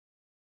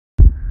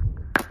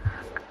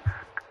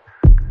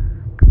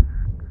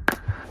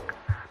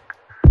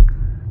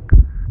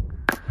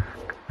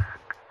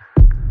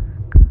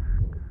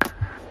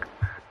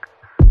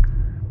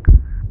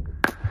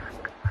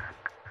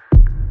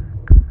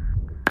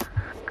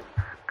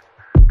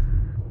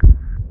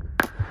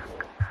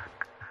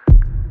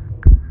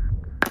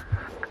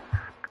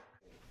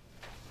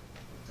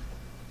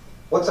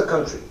What's a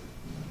country?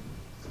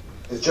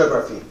 It's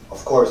geography,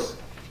 of course,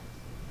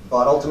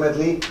 but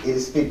ultimately it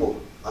is people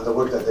and the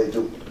work that they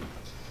do.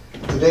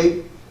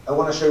 Today, I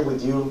want to share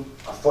with you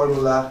a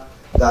formula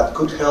that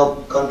could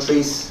help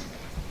countries,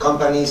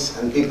 companies,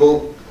 and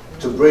people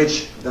to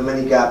bridge the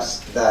many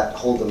gaps that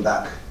hold them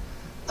back.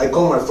 I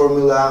call my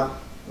formula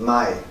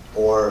MAE,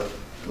 or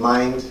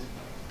Mind,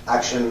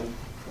 Action,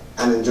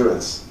 and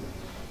Endurance.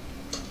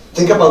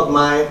 Think about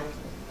MAE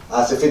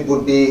as if it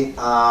would be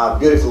a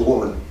beautiful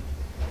woman.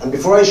 And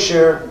before I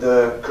share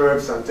the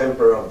curves and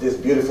temper of this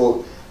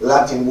beautiful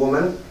Latin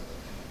woman,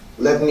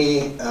 let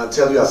me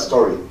tell you a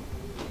story.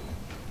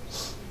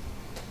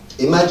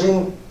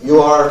 Imagine you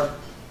are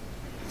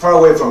far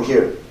away from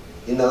here,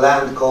 in a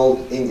land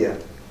called India.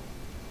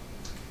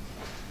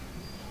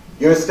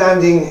 You're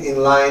standing in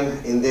line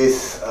in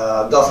this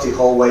dusty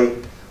hallway,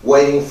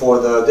 waiting for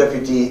the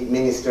deputy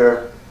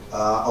minister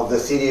of the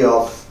city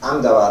of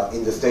Ahmedabad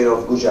in the state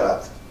of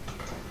Gujarat.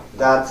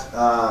 That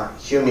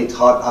humid,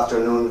 hot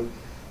afternoon,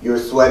 you're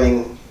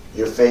sweating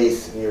your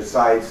face and your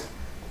sides.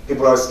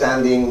 People are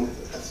standing,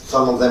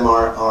 some of them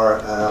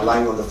are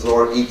lying on the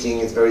floor eating,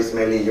 it's very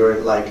smelly, you're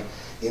like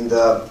in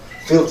the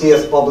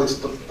filthiest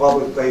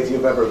public place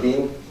you've ever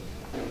been.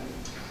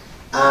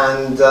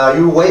 And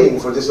you're waiting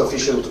for this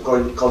official to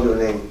call your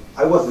name.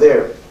 I was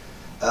there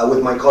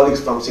with my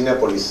colleagues from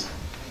Cinepolis.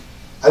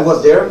 I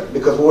was there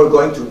because we were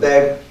going to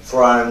beg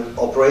for an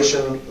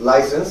operation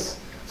license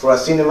for a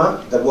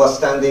cinema that was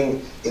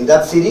standing in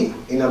that city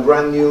in a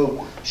brand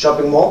new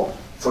shopping mall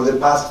for the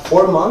past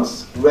 4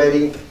 months,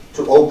 ready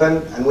to open,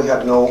 and we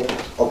had no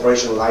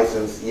operation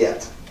license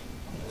yet.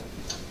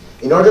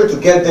 In order to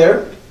get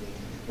there,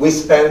 we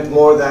spent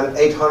more than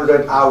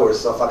 800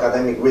 hours of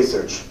academic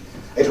research.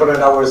 800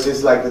 hours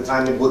is like the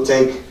time it would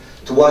take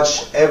to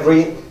watch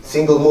every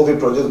single movie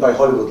produced by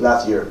Hollywood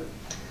last year.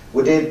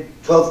 We did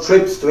 12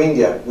 trips to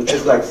India, which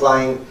is like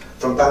flying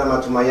from Panama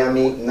to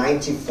Miami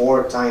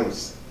 94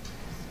 times.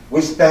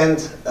 We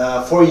spent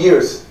 4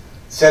 years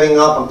setting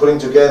up and putting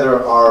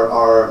together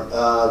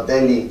our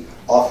Delhi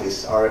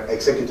office, our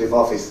executive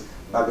office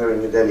back there in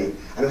New Delhi.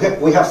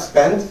 And we have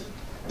spent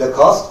the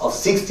cost of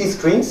 60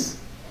 screens.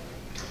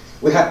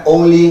 We had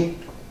only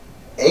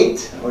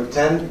 8 or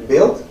 10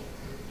 built,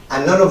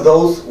 and none of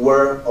those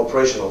were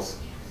operationals.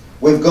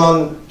 We've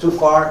gone too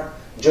far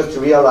just to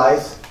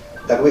realize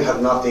that we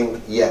have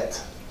nothing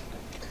yet.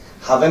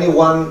 Have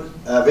anyone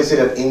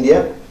visited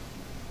India?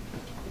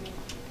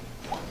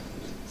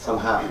 Some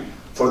have.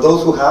 For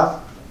those who have,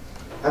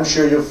 I'm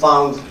sure you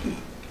found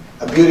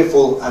a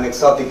beautiful and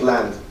exotic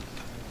land,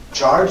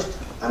 charged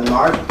and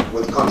marked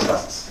with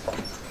contrasts.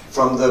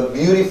 From the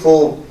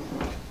beautiful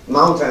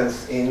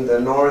mountains in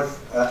the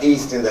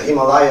northeast, in the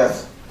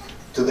Himalayas,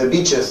 to the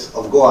beaches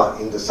of Goa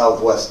in the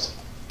southwest.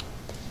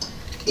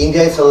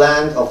 India is a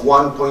land of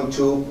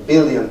 1.2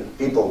 billion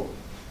people,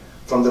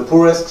 from the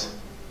poorest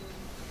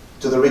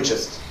to the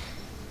richest.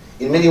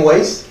 In many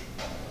ways,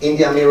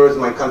 India mirrors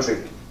my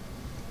country,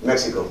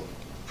 Mexico.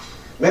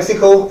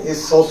 Mexico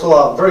is also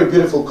a very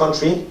beautiful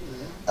country,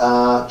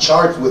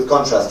 charged with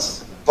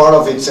contrasts. Part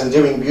of its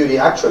enduring beauty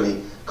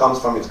actually comes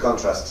from its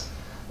contrasts.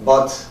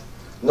 But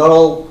not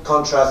all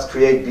contrasts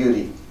create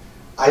beauty.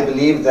 I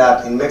believe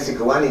that in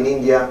Mexico and in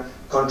India,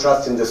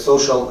 contrasts in the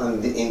social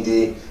and in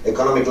the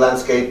economic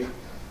landscape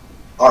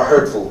are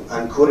hurtful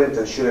and couldn't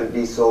and shouldn't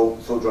be so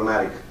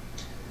dramatic.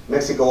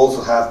 Mexico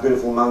also has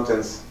beautiful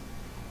mountains,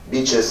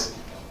 beaches,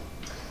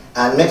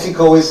 and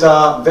Mexico is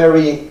a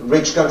very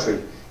rich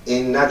country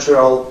in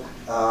natural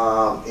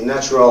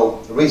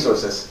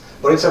resources,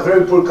 but it's a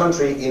very poor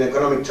country in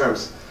economic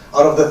terms.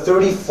 Out of the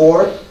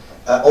 34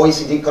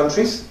 OECD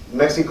countries,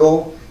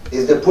 Mexico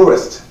is the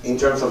poorest in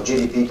terms of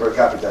GDP per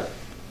capita.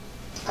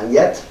 And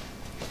yet,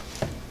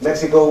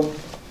 Mexico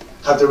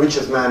has the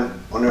richest man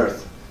on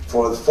earth.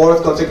 For the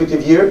 4th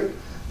consecutive year,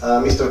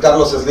 Mr.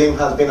 Carlos Slim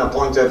has been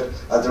appointed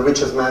as the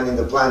richest man in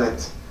the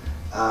planet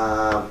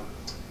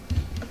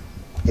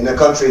in a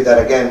country that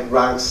again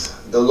ranks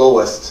the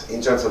lowest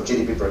in terms of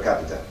GDP per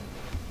capita.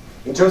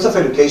 In terms of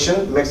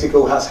education,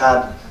 Mexico has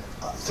had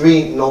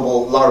 3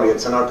 Nobel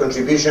laureates, and our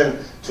contribution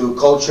to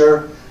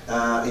culture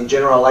in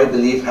general, I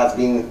believe, has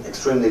been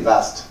extremely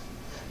vast.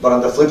 But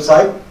on the flip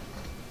side,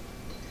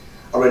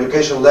 our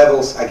education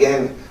levels,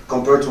 again,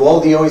 compared to all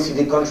the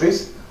OECD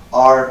countries,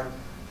 are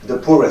the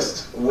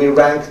poorest. We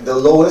rank the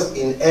lowest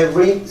in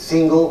every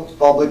single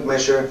public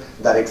measure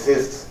that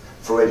exists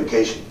for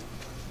education.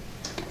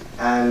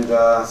 And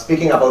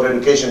speaking about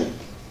education,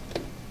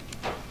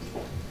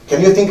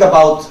 can you think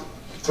about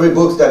 3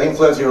 books that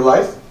influenced your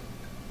life?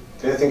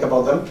 Can you think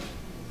about them?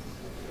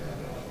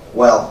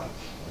 Well,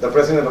 the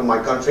president of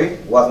my country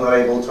was not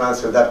able to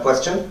answer that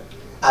question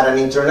at an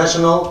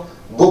international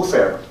book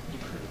fair.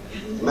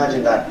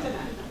 Imagine that.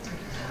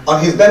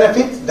 On his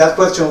benefit, that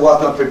question was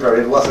not prepared.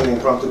 It was an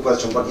impromptu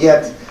question, but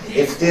yet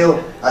it's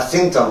still a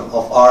symptom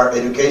of our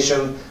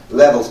education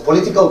levels.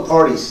 Political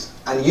parties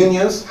and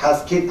unions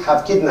have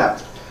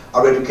kidnapped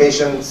our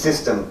education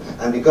system,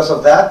 and because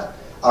of that,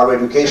 our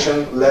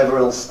education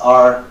levels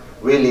are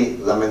really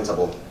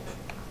lamentable.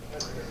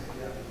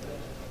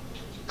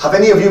 Have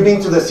any of you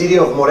been to the city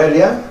of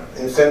Morelia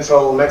in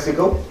central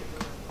Mexico?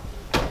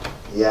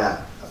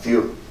 Yeah, a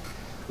few.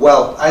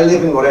 Well, I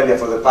live in Morelia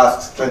for the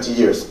past 20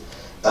 years.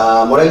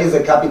 Morelia is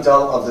the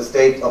capital of the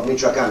state of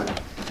Michoacán.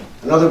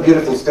 Another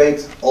beautiful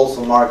state,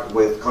 also marked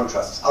with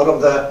contrasts. Out of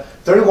the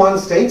 31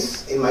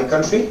 states in my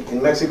country,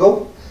 in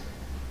Mexico,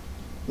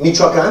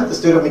 Michoacán, the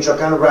state of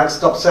Michoacán, ranks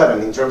top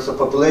 7 in terms of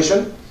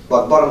population,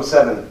 but bottom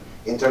 7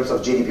 in terms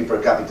of GDP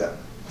per capita.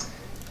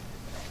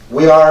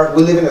 We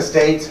live in a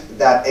state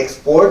that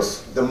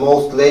exports the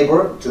most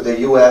labor to the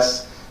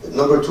US,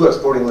 number 2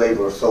 exporting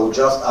labor. So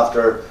just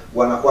after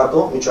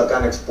Guanajuato,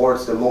 Michoacán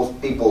exports the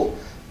most people,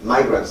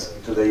 migrants,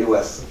 to the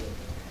US.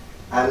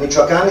 And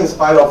Michoacán, in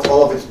spite of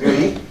all of its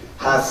beauty,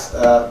 has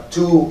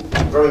two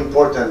very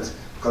important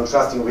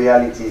contrasting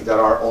realities that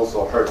are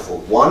also hurtful.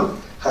 One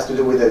has to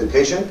do with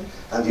education,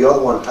 and the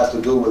other one has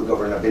to do with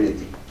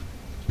governability.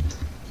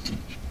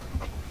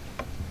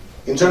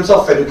 In terms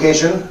of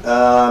education,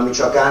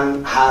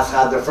 Michoacán has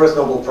had the first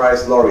Nobel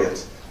Prize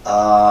laureate.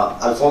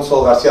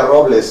 Alfonso Garcia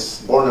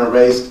Robles, born and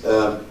raised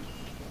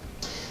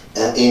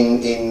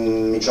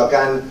in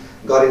Michoacán,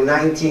 got in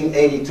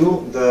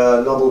 1982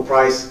 the Nobel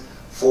Prize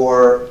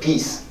for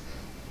Peace.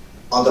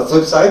 On the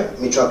flip side,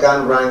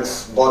 Michoacán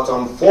ranks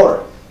bottom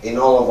 4 in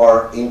all of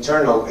our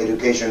internal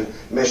education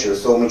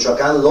measures. So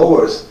Michoacán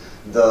lowers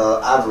the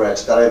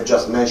average that I've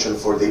just mentioned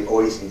for the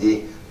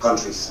OECD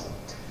countries.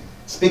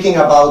 Speaking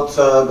about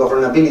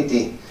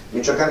governability,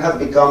 Michoacán has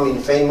become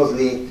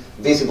infamously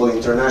visible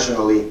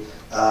internationally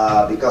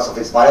because of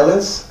its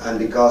violence and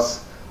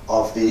because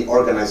of the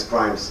organized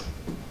crimes.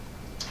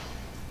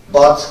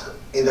 But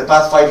in the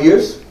past 5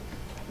 years,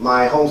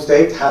 my home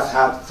state has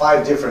had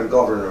 5 different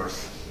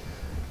governors,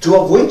 2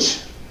 of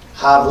which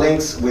have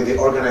links with the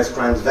organized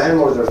crimes, them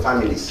or their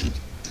families.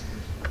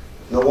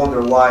 No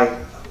wonder why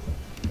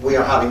we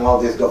are having all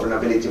these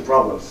governability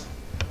problems.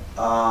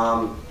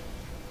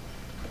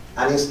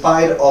 And in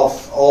spite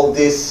of all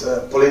this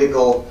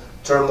political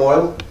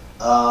turmoil,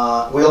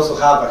 we also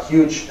have a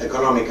huge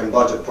economic and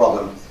budget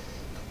problem.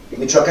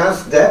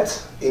 Michoacán's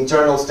debt,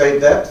 internal state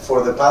debt,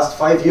 for the past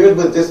 5 years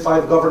with these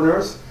 5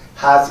 governors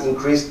has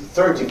increased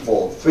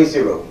 30-fold,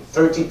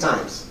 30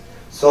 times.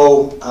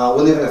 So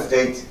we live in a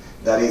state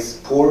that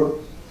is poor,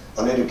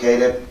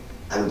 uneducated,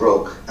 and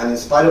broke. And in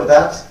spite of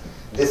that,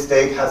 this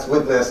state has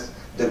witnessed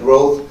the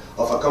growth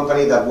of a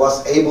company that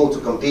was able to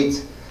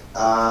compete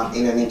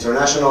in an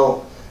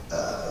international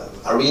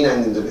arena,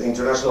 in the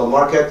international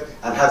market,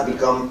 and has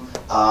become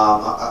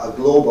a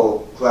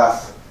global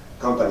class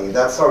company.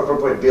 That's our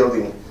corporate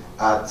building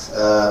at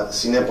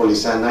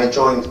Cinepolis, and I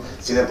joined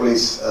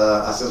Cinepolis,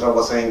 as Ezra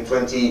was saying,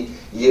 20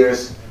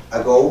 years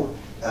ago.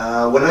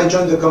 When I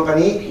joined the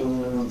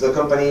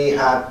company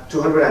had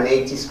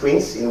 280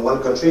 screens in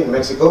one country, in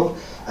Mexico,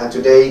 and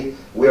today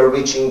we are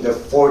reaching the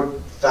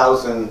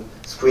 4,000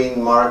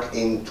 screen mark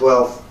in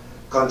 12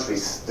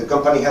 countries. The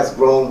company has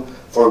grown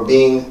for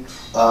being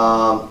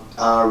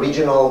a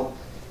regional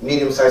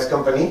medium-sized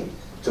company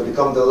to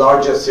become the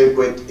largest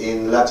circuit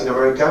in Latin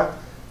America,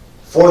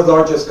 4th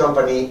largest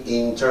company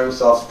in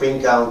terms of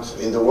screen count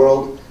in the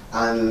world,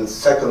 and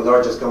 2nd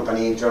largest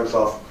company in terms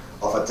of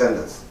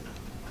attendance.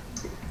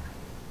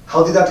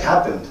 How did that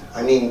happen?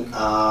 I mean,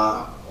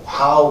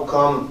 how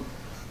come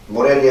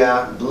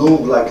Morelia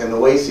bloomed like an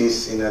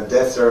oasis in a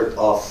desert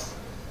of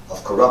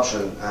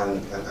corruption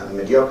and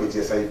mediocrity,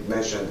 as I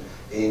mentioned,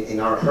 in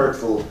our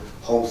hurtful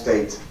home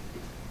state?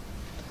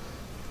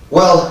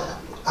 Well,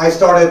 I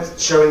started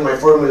sharing my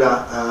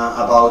formula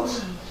about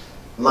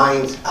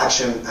mind,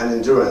 action, and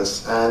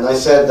endurance. And I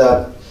said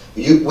that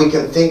we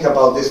can think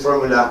about this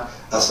formula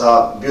as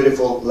a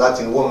beautiful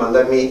Latin woman.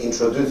 Let me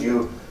introduce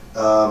you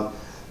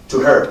to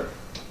her,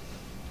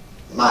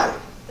 MAE.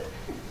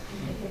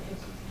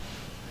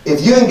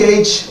 If you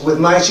engage with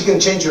MAE, she can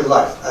change your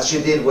life, as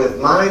she did with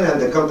mine and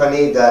the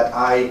company that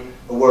I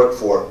work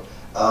for.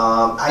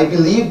 I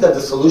believe that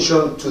the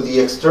solution to the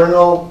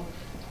external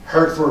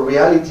hurtful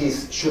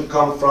realities should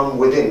come from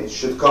within,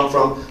 should come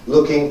from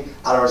looking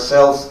at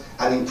ourselves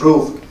and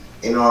improve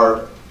in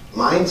our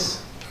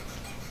minds,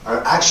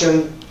 our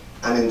action,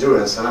 and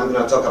endurance. And I'm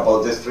going to talk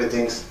about these 3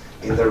 things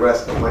in the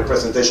rest of my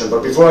presentation.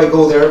 But before I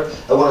go there,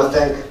 I want to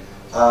thank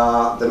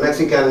the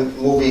Mexican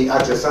movie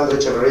actress Sandra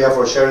Echeverria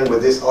for sharing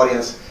with this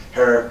audience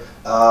her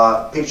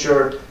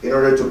picture in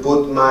order to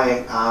put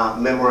my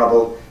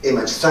memorable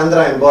image.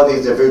 Sandra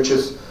embodies the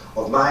virtues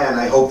of MAE, and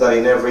I hope that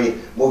in every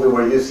movie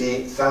where you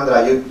see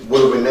Sandra, you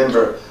will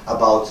remember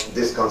about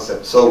this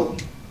concept. So,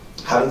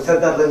 having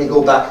said that, let me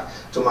go back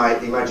to my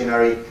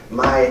imaginary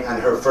MAE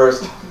and her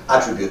first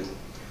attribute,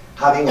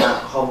 having a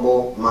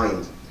humble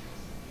mind.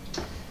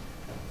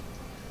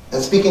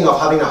 And speaking of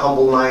having a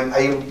humble mind,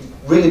 I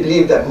really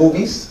believe that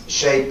movies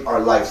shape our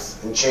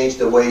lives and change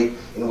the way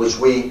in which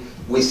we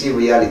see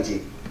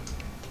reality.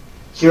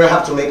 Here I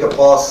have to make a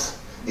pause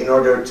in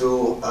order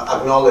to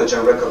acknowledge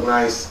and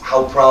recognize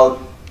how proud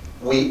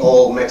we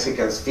all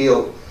Mexicans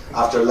feel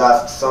after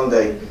last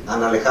Sunday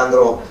and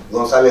Alejandro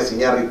González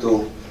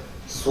Iñárritu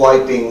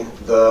swiping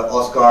the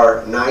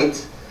Oscar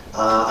night.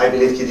 I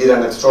believe he did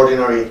an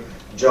extraordinary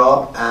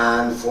job,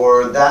 and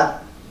for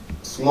that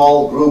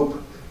small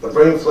group, but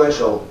very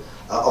influential,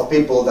 of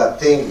people that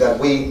think that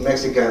we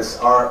Mexicans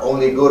are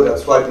only good at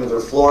swiping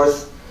their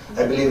floors,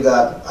 I believe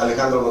that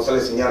Alejandro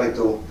González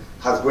Iñárritu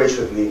has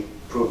graciously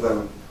proved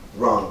them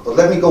wrong. But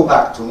let me go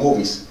back to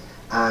movies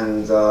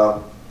and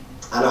a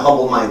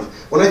humble mind.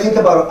 When I think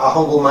about a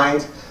humble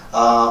mind,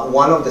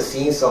 one of the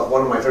scenes of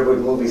one of my favorite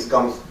movies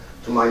comes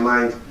to my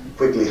mind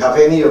quickly. Have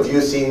any of you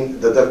seen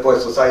The Dead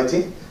Poets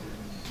Society?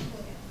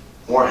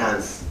 More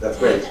hands, that's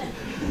great.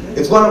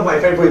 It's one of my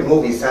favorite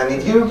movies, and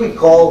if you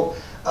recall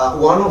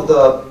one of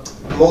the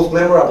most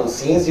memorable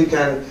scenes, you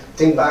can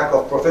think back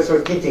of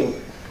Professor Keating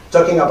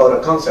talking about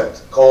a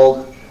concept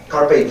called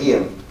Carpe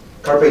Diem.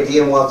 Carpe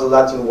Diem was the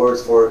Latin word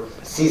for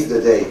seize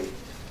the day.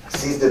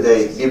 Seize the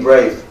day, be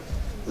brave,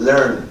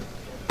 learn,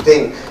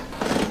 think,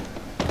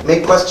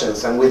 make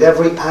questions, and with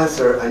every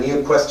answer, a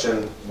new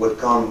question would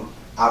come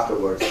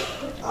afterwards.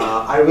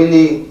 I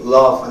really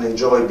love and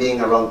enjoy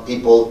being around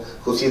people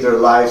who see their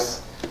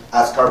lives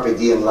as Carpe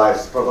Diem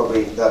lives.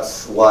 Probably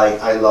that's why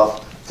I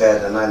love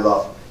TED and I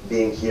love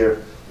being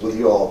here with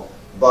you all.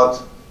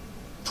 But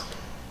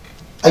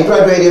I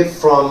graduated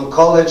from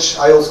college.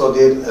 I also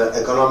did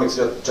economics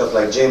just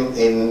like Jim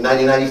in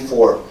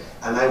 1994,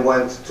 and I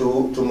went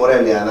to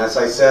Morelia, and as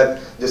I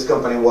said, this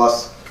company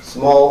was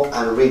small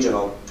and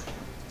regional.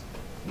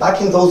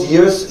 Back in those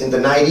years, in the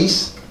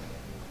 90s,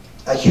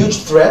 a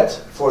huge threat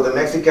for the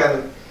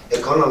Mexican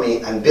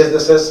economy and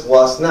businesses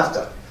was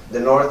NAFTA, the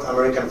North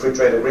American Free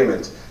Trade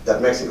Agreement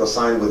that Mexico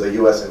signed with the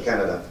US and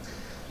Canada.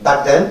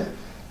 Back then,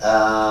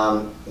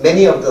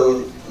 many of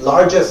the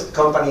largest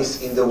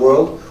companies in the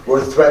world were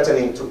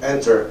threatening to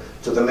enter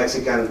to the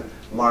Mexican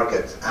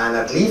market. And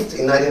at least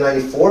in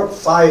 1994,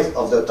 5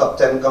 of the top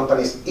 10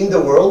 companies in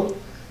the world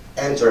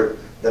entered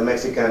the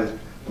Mexican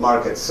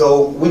market.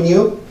 So we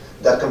knew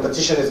that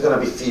competition is going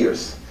to be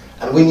fierce.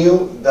 And we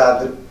knew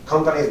that the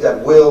companies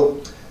that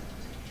will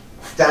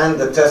stand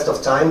the test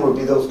of time will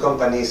be those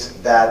companies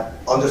that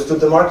understood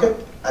the market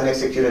and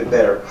executed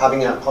better,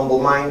 having a humble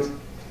mind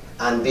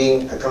and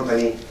being a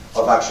company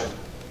of action.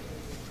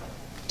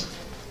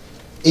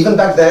 Even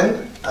back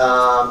then,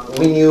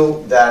 we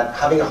knew that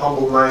having a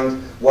humble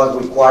mind was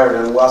required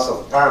and was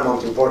of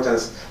paramount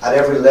importance at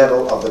every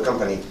level of the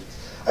company.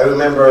 I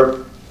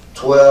remember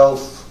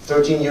 12,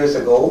 13 years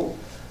ago,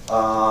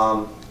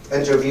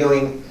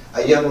 interviewing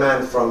a young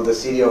man from the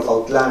city of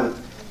Autlan,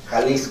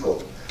 Jalisco.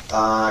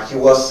 He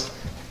was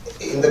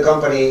in the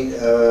company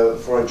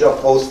for a job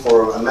post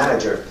for a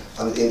manager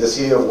in the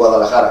city of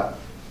Guadalajara.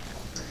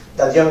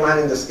 That young man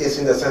is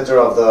in the center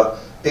of the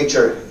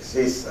picture.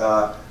 He's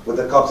with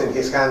the cups in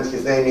his hand.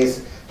 His name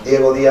is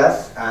Diego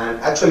Diaz,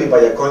 and actually by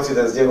a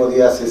coincidence, Diego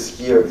Diaz is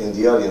here in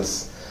the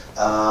audience.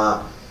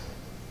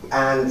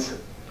 And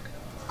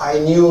I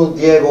knew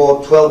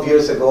Diego 12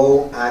 years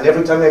ago, and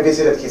every time I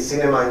visited his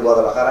cinema in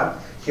Guadalajara,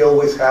 he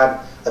always had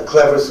a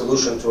clever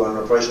solution to an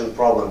operation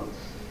problem.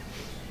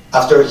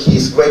 After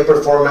his great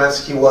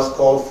performance, he was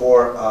called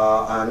for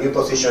a new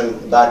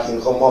position back in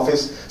home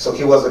office, so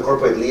he was the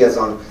corporate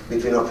liaison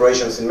between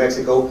operations in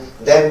Mexico.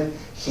 Then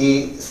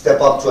he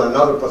stepped up to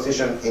another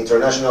position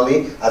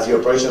internationally as the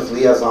operations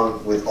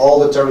liaison with all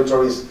the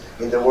territories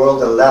in the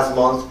world, and last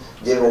month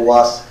Diego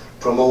was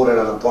promoted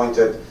and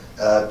appointed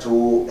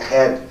to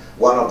head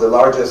one of the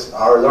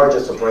our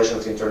largest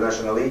operations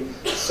internationally.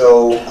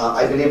 So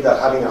I believe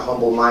that having a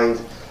humble mind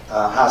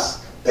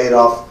has paid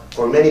off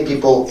for many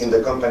people in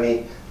the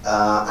company,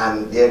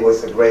 and Diego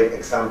is a great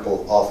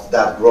example of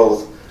that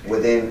growth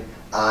within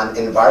an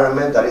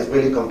environment that is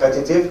really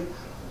competitive,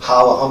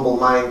 how a humble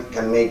mind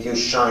can make you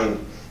shine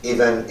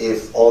even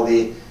if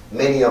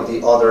many of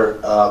the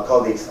other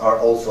colleagues are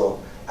also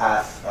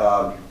as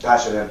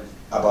passionate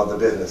about the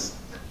business.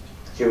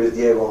 Here is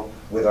Diego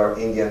with our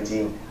Indian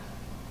team.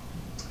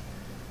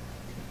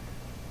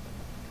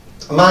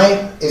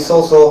 MAE is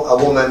also a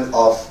woman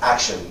of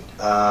action.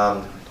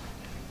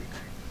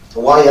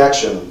 Why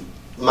action?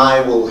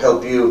 MAE will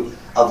help you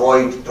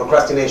avoid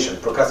procrastination.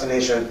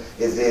 Procrastination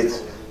is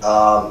its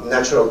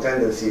natural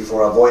tendency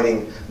for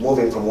avoiding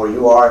moving from where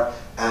you are,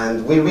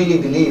 and we really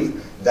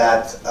believe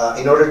that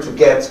in order to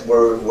get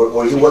where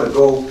you want to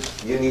go,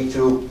 you need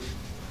to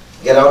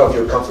get out of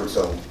your comfort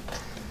zone.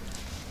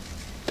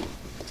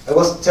 I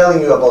was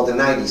telling you about the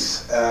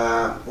 90s.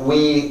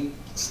 We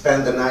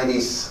spent the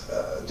 90s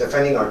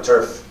defending our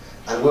turf,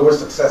 and we were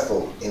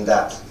successful in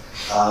that.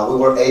 We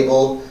were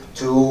able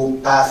to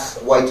pass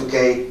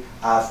Y2K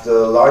as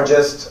the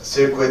largest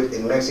circuit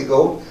in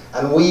Mexico,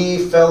 and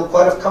we felt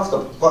quite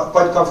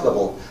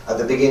comfortable at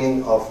the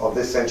beginning of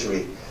this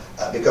century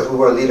because we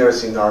were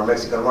leaders in our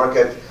Mexican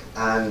market,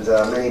 and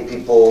many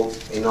people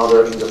in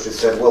other industries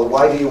said, well,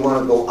 why do you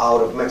want to go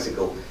out of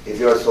Mexico if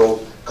you are so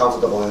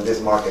comfortable in this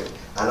market?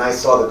 And I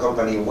saw the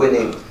company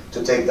willing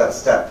to take that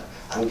step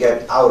and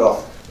get out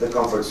of the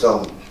comfort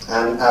zone.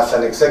 And as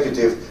an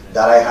executive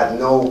that I had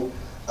no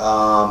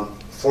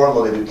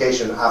formal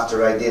education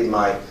after I did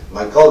my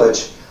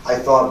college, I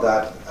thought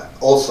that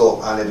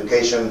also an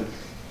education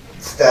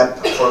step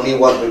for me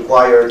was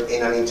required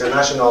in an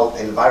international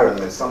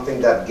environment,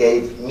 something that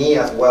gave me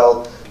as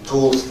well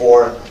tools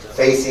for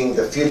facing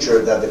the future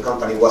that the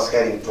company was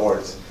heading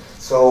towards.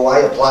 So I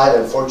applied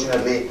and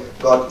fortunately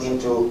got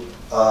into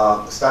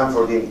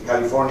Stanford in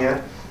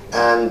California,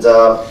 and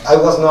I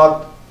was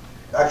not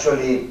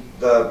actually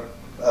the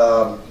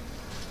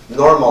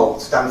normal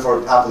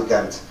Stanford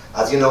applicant.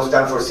 As you know,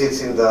 Stanford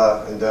sits in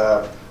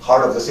the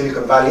heart of the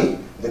Silicon Valley,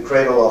 the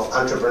cradle of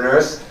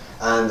entrepreneurs,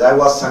 and I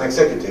was an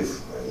executive.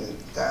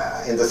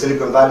 In the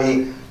Silicon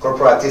Valley,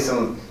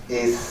 corporatism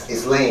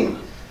is lame.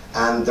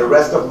 And the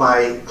rest of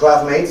my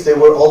classmates, they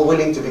were all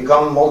willing to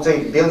become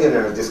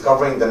multi-billionaires,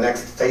 discovering the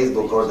next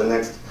Facebook or the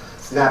next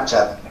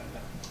Snapchat.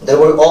 They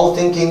were all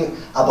thinking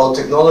about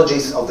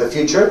technologies of the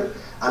future,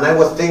 and I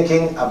was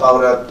thinking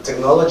about a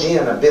technology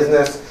and a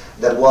business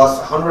that was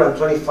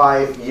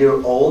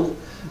 125-year-old.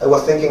 I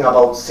was thinking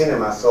about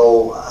cinema,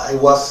 so I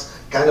was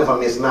kind of a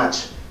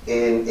mismatch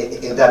in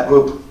that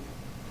group.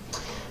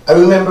 I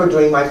remember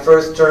during my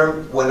first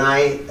term when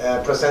I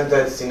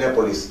presented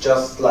Cinepolis,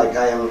 just like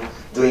I am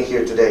doing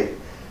here today.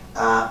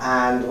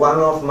 And one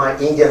of my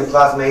Indian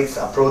classmates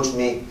approached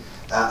me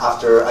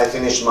after I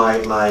finished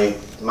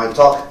my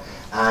talk,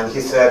 and he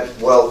said,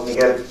 well,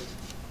 Miguel,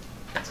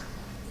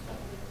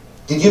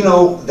 did you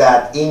know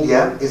that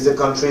India is the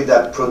country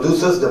that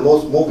produces the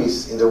most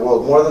movies in the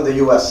world, more than the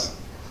US,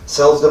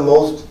 sells the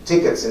most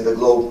tickets in the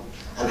globe,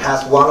 and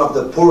has one of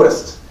the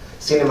poorest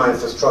cinema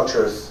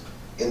infrastructures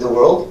in the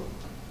world?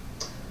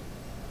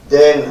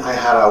 Then I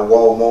had a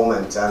wow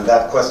moment, and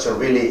that question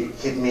really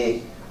hit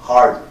me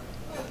hard.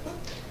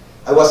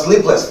 I was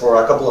sleepless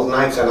for a couple of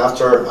nights, and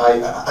after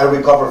I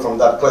recovered from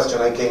that question,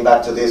 I came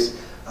back to this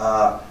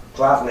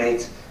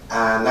classmate,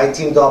 and I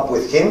teamed up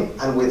with him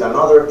and with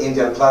another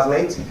Indian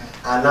classmate,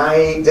 and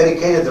I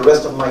dedicated the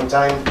rest of my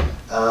time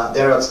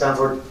there at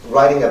Stanford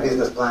writing a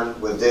business plan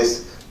with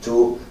these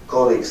two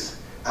colleagues.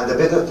 And the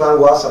business plan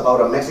was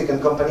about a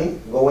Mexican company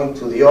going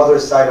to the other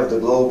side of the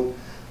globe,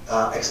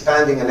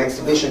 expanding an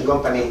exhibition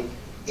company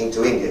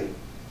into India.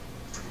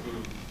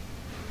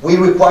 We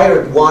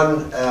required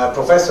one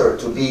professor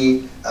to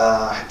be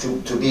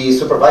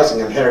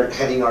supervising and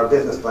heading our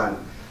business plan,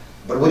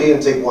 but we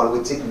didn't take one.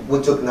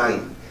 We took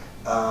 9.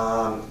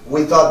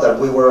 We thought that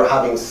we were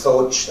having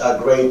such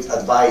great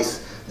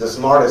advice, the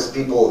smartest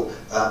people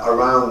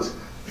around,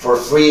 for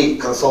free,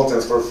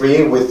 consultants for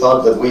free. We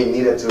thought that we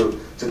needed to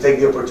take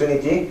the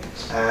opportunity,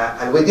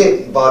 and we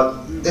did.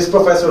 But these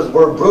professors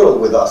were brutal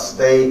with us.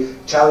 They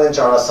challenged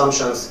our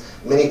assumptions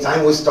many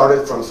times. We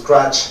started from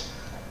scratch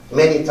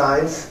many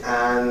times,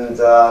 and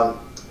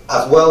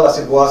as well as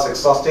it was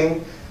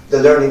exhausting, the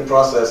learning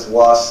process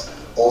was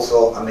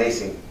also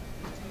amazing.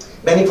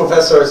 Many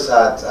professors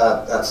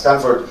at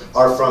Stanford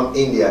are from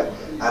India,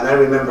 and I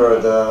remember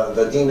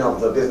the dean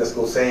of the business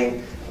school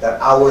saying that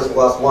ours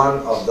was one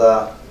of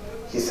the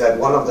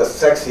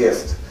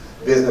sexiest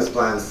business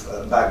plans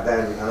back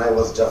then, and I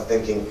was just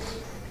thinking,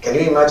 can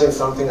you imagine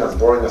something as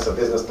boring as a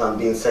business plan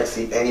being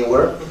sexy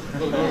anywhere?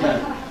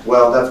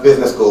 Well, that's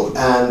business school.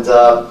 And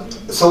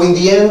so in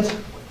the end,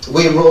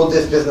 we wrote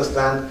this business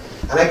plan,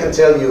 and I can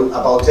tell you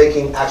about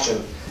taking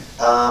action.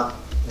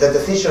 The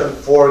decision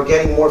for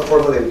getting more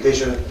formal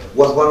education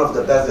was one of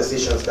the best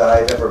decisions that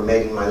I've ever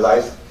made in my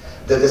life.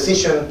 The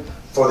decision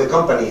for the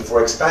company,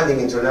 for expanding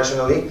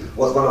internationally,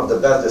 was one of the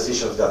best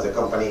decisions that the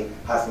company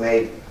has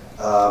made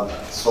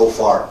so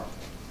far.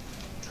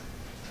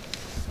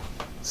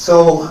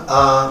 So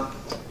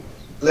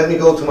let me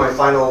go to my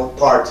final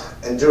part,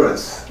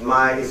 endurance.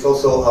 MAE is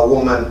also a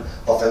woman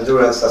of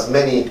endurance, as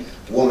many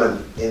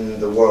women in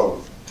the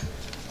world.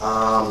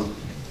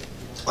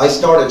 I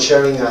started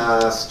sharing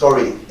a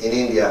story in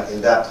India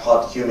in that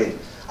hot, humid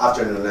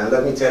afternoon, and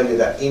let me tell you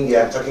that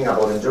India, talking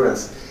about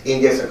endurance,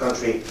 India is a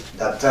country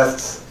that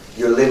tests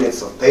your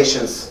limits of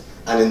patience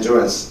and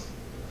endurance.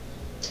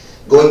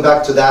 Going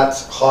back to that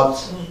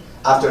hot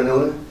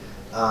afternoon,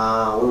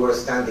 we were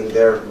standing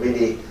there,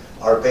 really,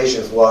 our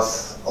patience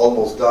was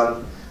almost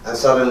done, and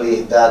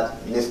suddenly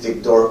that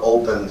mystic door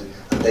opened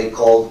and they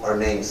called our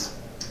names.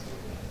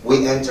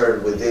 We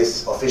entered with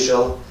this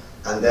official,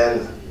 and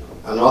then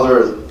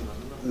another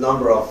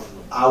number of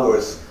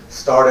hours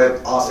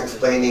started us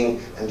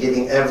explaining and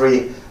giving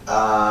every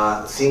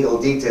single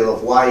detail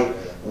of why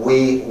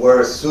we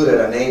were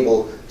suited and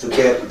able to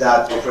get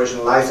that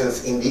operation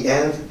license. In the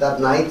end, that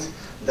night,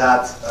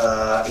 that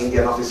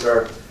Indian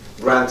officer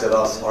granted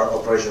us our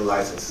operation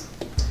license.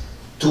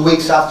 2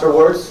 weeks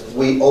afterwards,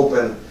 we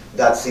opened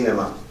that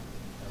cinema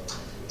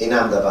in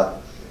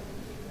Ahmedabad.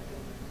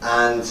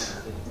 And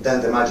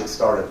then the magic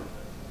started.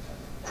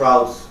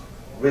 Crowds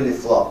really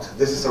flocked.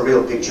 This is a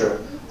real picture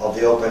of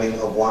the opening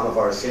of one of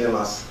our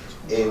cinemas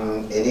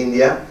in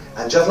India.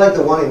 And just like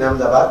the one in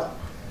Ahmedabad,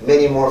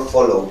 many more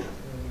followed.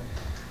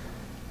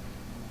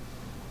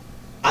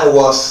 I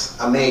was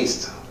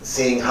amazed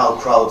seeing how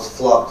crowds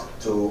flocked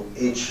to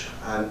each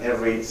and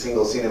every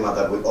single cinema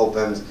that we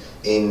opened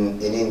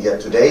in India.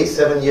 Today,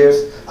 7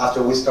 years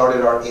after we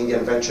started our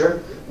Indian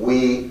venture,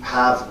 we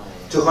have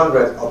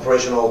 200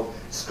 operational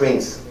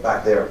screens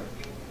back there.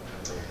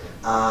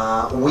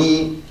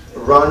 We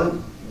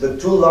run the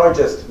two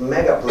largest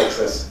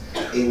megaplexes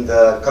in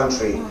the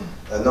country.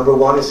 Number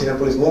one is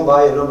Cinepolis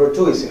Mumbai, and number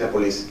two is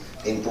Cinepolis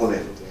in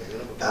Pune.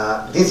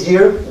 This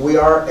year, we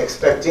are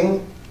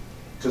expecting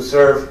to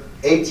serve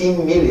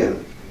 18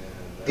 million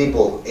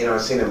people in our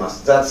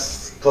cinemas.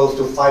 That's close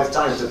to 5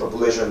 times the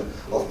population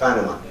of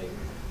Panama.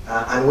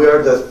 And we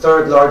are the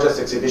third largest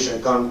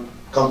exhibition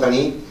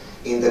company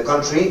in the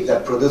country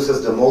that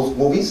produces the most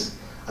movies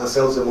and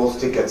sells the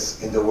most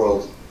tickets in the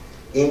world.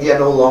 India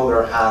no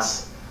longer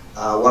has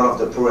one of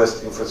the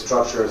poorest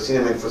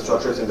cinema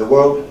infrastructures in the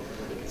world.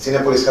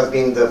 Cinepolis has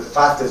been the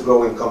fastest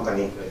growing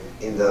company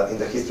in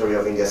the history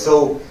of India.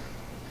 So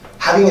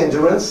having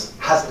endurance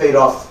has paid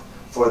off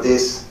for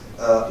this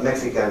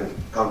Mexican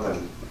company.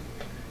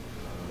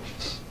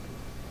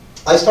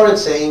 I started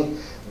saying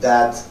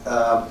that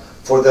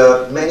for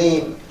the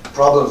many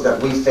problems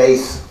that we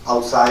face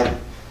outside,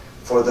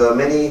 for the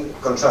many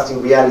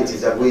contrasting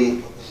realities that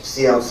we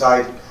see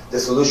outside, the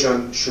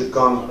solution should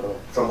come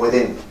from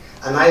within.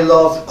 And I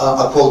love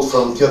a quote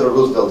from Theodore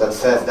Roosevelt that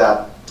says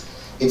that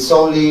it's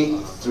only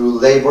through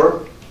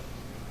labor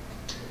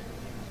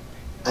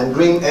and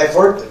grim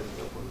effort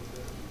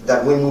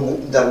that we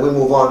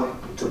move on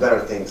to better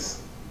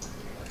things.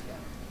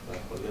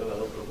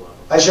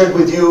 I shared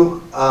with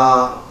you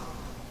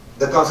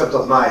the concept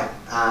of MAE,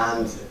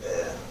 and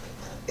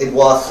it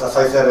was, as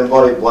I said,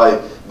 embodied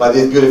by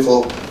this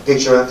beautiful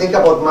picture. And think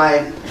about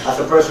MAE as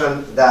a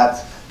person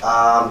that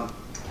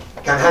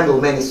can handle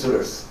many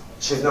suitors.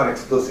 She's not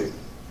exclusive,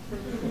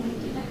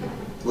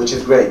 which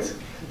is great.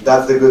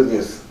 That's the good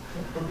news.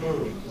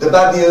 The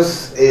bad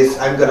news is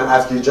I'm going to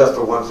ask you just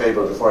for one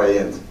favor before I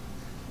end.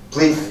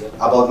 Please,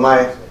 about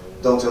MAE,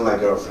 don't tell my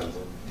girlfriend.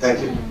 Thank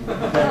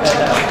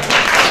you.